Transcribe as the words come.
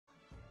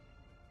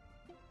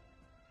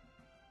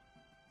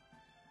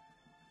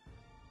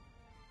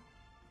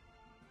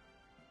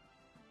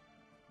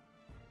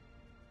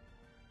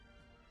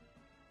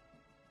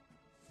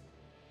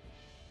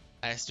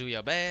Let's do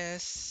your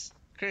best,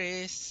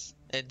 Chris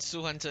and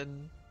Su Huan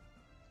Jen.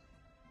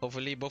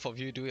 Hopefully both of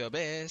you do your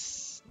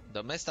best.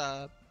 Don't mess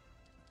up.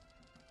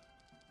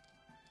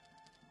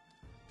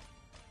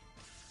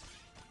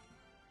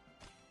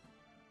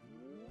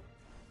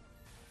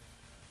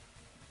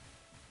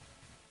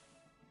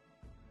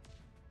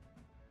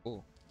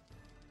 Oh.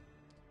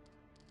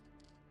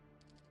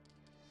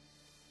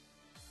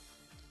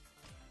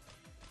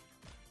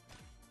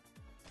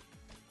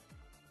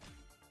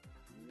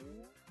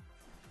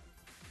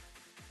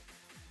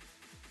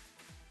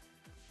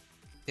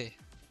 Okay.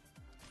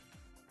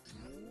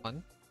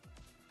 One.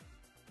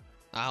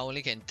 I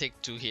only can take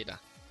 2 hit.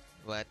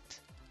 What?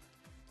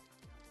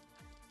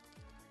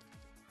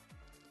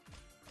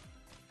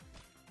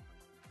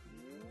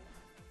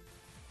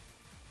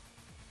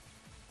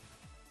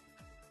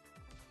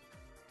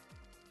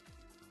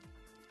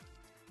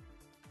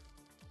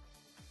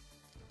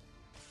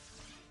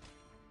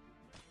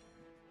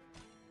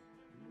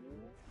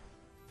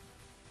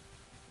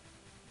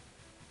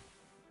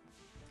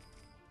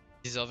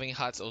 Dissolving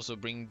hearts also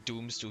bring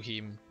dooms to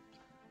him.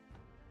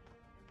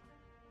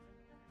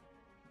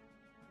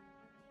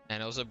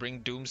 And also bring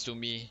dooms to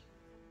me.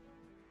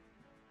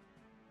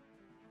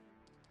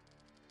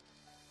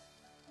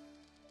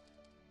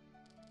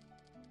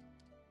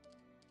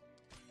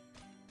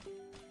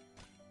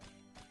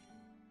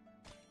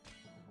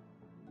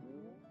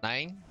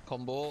 Nine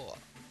combo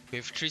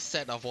with 3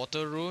 set of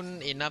water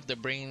rune, enough to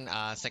bring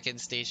second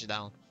stage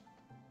down.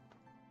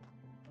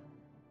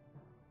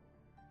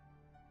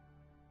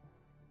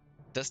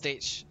 The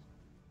stage.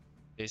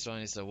 This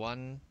one is the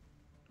one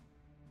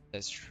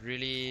that's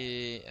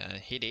really a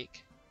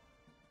headache.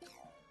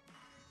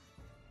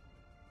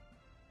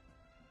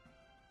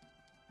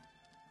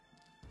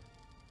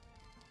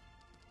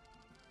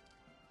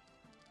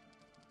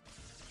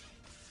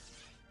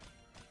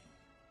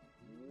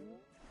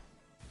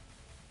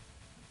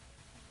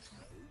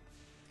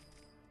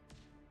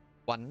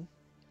 One.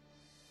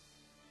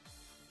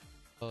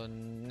 So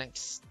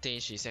next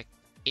stage is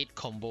 8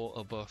 combo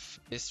above.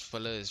 This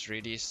fella is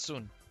ready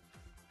soon.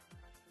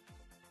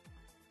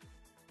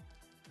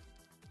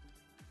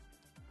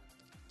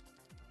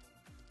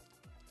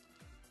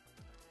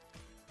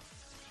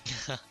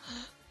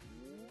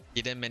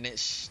 Didn't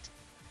manage.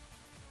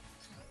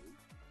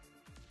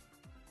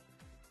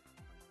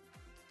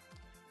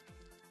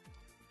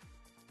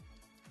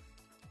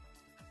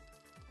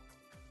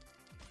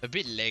 A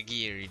bit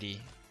laggy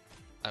already.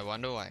 I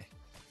wonder why.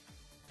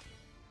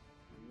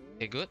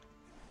 Okay, good.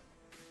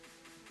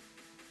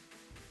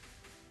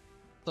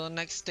 So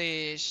next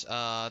stage,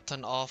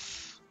 turn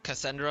off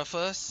Cassandra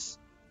first.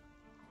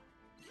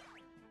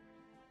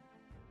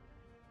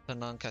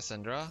 Turn on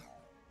Cassandra.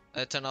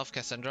 Turn off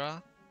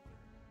Cassandra.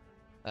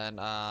 And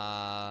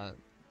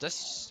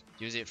just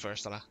use it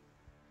first lah.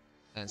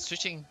 And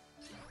switching.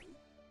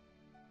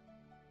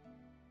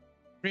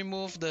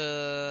 Remove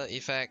the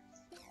effect.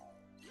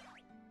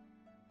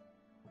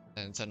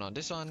 And turn on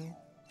this one.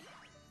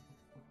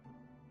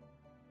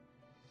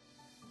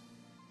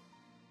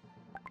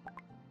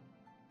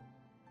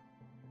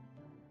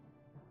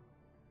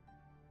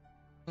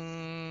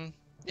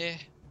 Yeah.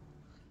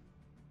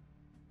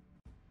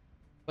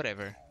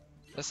 Whatever.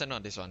 Let's turn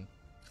on this one.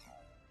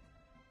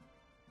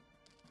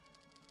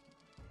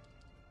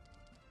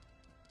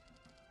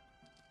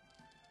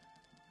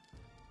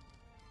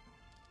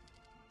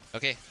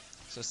 Okay,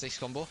 so 6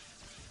 combo.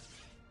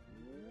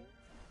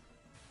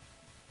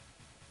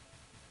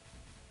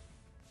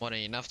 More than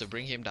enough to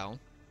bring him down.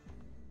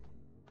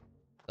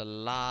 The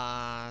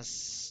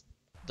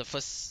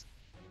first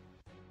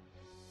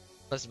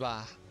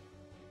bar.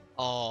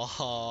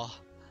 Oh,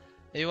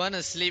 if you want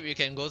to sleep, you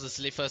can go to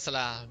sleep first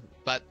lah.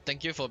 But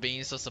thank you for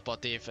being so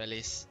supportive, at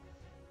least.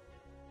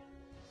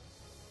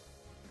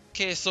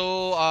 Okay,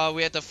 so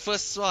we're at the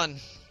first one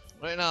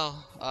right now.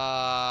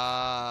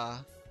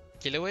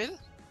 Killer Whale.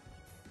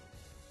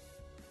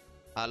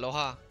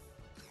 Aloha.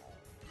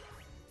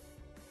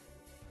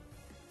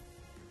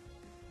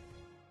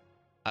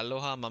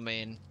 Aloha, my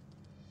man.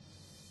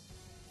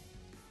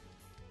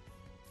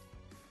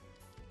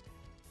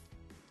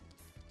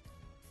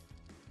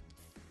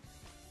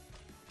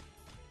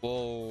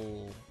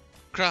 Whoa.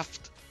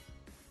 Craft.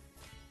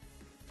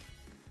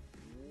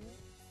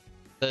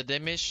 The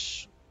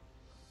damage.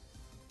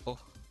 Oh,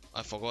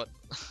 I forgot.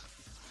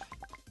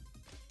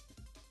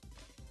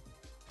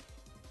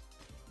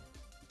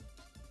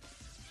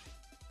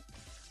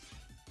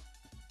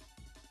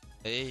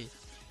 Hey.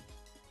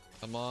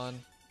 Come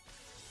on.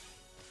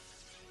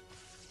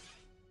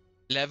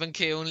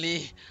 11k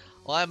only.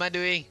 What am I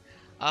doing?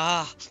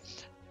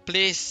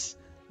 Please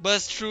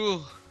burst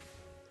through.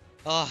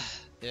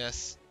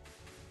 Yes.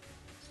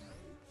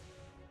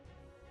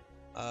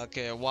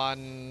 Okay,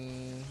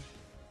 1,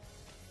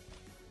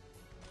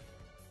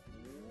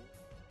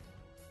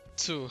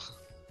 2.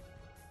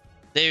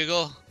 There you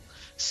go.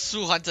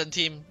 Su Huan Jen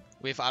team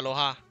with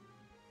Aloha.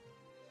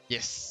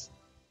 Yes.